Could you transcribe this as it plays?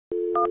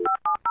Hi,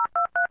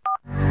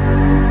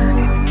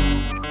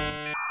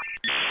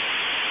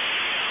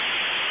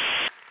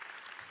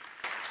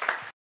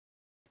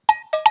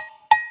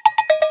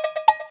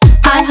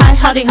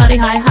 howdy, howdy,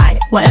 hi.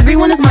 Well,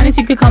 everyone is minus,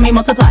 you could call me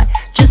multiply.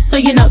 Just so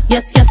you know,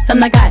 yes, I'm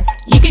that guy.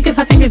 You could give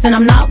 5 fingers and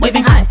I'm not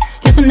waving high.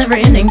 Yes, I'm never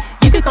ending,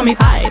 you could call me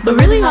pie. But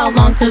really, how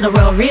long till the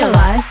world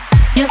realize?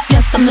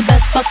 Yes, I'm the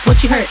best, fuck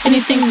what you heard.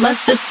 Anything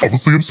less is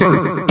obviously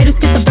absurd. haters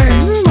get the bird,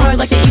 more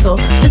like an eagle.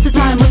 This is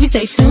my movie,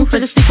 stay tuned for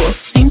the sequel.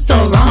 Seems so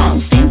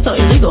wrong, seems so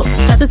illegal.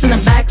 Got this in the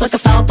back like a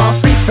foul ball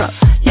free throw.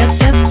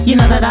 Yep, you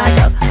know that I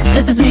go.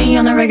 This is me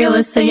on the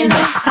regular, so you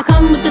know. I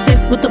come with the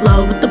tip, with the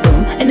blow, with the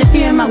boom. And if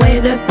you're in my way,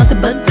 there's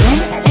nothing but doom.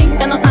 Ain't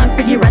got no time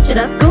for you ratchet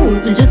ass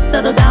goons. And just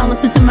settle down,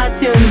 listen to my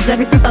tunes.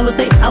 Ever since I was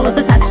 8, I was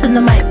attached to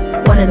the mic.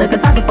 Wanted a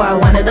guitar before I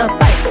wanted a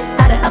bike.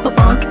 Had an Apple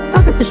phone,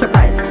 talking Fisher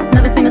Price.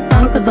 Never sing a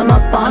song cause I'm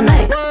up all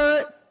night.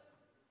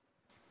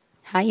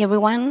 Hi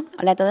everyone,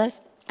 hola a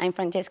todos. I'm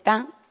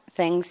Francesca.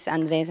 Thanks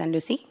Andres and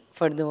Lucy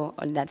for doing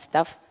all that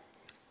stuff.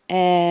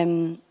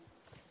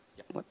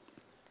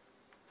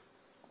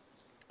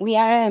 We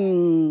are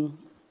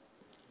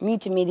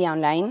multimedia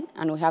online,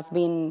 and we have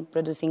been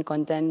producing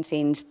content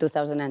since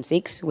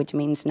 2006, which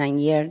means 9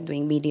 years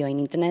doing video in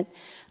internet.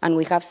 And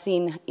we have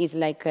seen is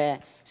like a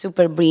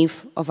super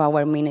brief of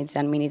our minutes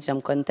and minutes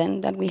of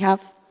content that we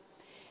have.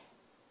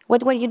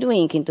 What were you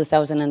doing in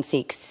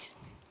 2006?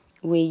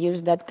 We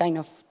used that kind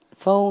of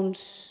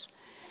phones,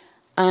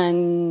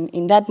 and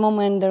in that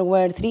moment there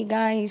were 3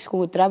 guys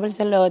who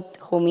travels a lot,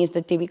 who miss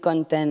the TV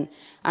content,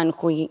 and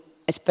who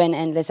spend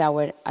endless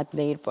hours at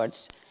the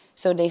airports.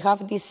 So they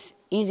have this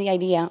easy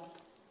idea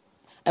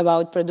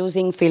about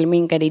producing,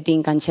 filming,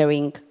 editing, and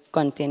sharing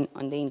content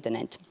on the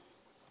internet.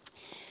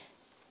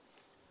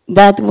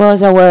 That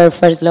was our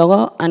first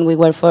logo, and we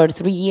were for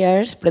 3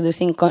 years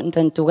producing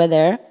content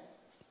together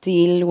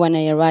till when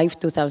I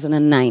arrived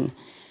 2009.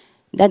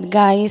 That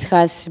guys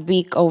has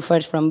big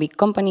offers from big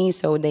companies,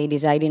 so they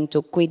decided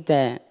to quit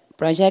the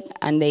project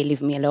and they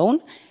leave me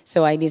alone.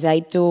 So I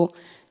decided to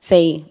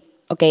say,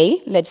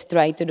 okay, let's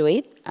try to do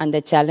it, and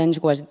the challenge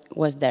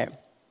was there.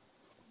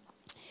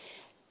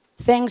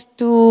 Thanks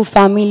to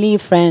family,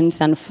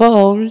 friends, and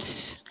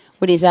foes,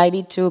 we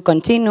decided to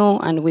continue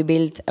and we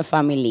built a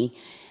family.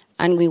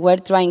 And we were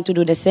trying to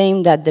do the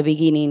same that at the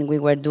beginning we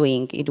were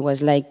doing. It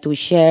was like to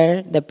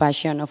share the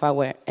passion of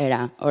our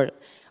era, or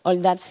all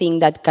that thing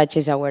that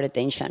catches our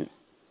attention.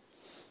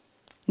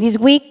 This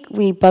week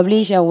we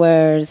published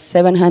our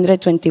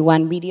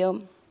 721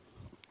 video.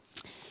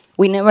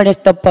 We never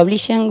stopped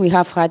publishing. We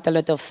have had a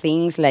lot of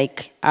things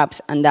like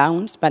ups and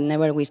downs, but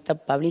never we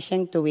stopped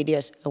publishing 2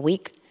 videos a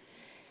week.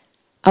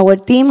 Our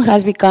team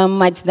has become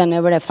much than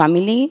ever a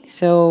family,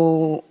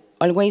 so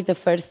always the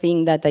first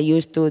thing that I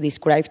use to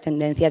describe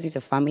Tendencias is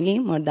a family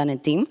more than a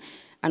team,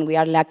 and we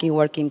are lucky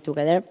working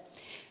together.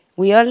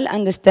 We all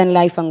understand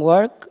life and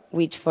work,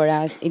 which for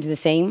us it's the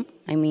same.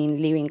 I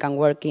mean, living and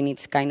working,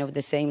 it's kind of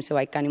the same, so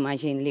I can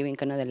imagine living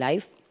another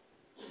life.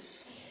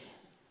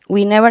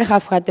 We never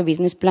have had a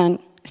business plan.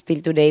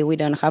 Still today, we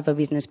don't have a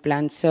business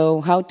plan,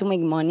 so how to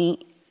make money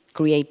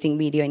creating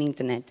video and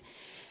internet?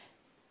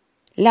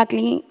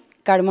 Luckily,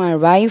 Karma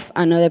arrived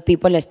and other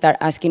people start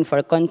asking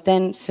for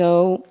content,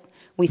 so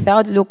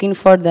without looking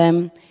for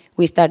them,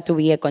 we start to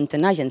be a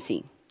content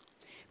agency.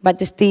 But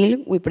still,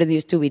 we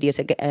produce 2 videos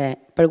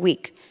per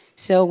week.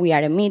 So we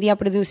are a media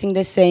producing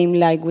the same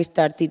like we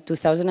started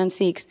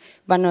 2006,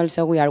 but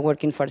also we are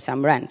working for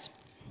some brands.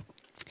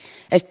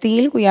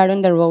 Still, we are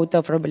on the road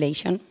of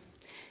revelation.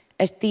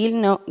 Still,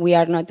 no, we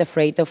are not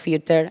afraid of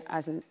future.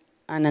 As and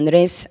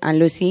Andres and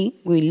Lucy,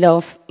 we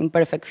love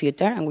imperfect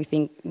future, and we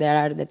think there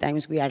are the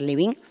times we are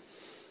living.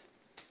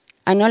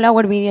 And all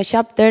our video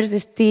chapters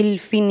still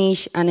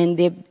finish and end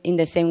up in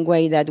the same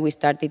way that we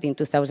started in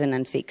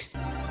 2006.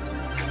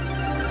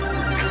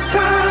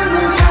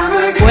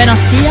 Buenos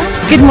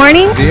días. Good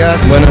morning. Días.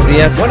 Buenos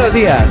días. Buenos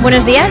días.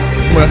 Buenos días.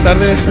 Buenas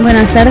tardes.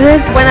 Buenas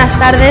tardes. Buenas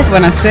tardes.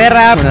 Buenas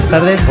serra. Buenas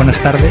tardes. Buenas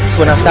tardes.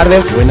 Buenas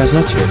tardes. Buenas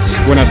noches.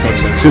 Buenas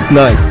noches. Good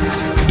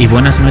nights. Y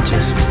buenas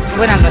noches.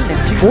 Buenas noches.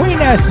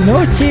 Buenas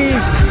noches.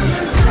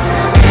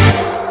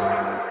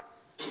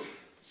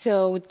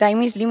 So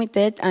time is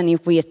limited, and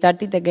if we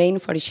start it again,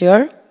 for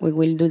sure, we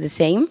will do the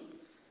same.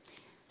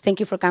 Thank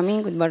you for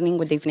coming. Good morning,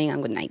 good evening,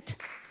 and good night.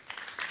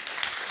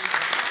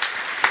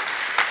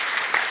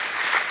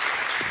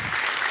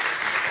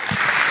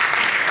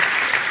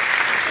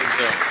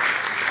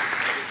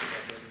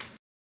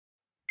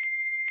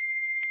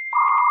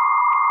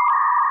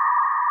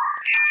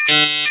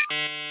 Thank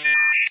you.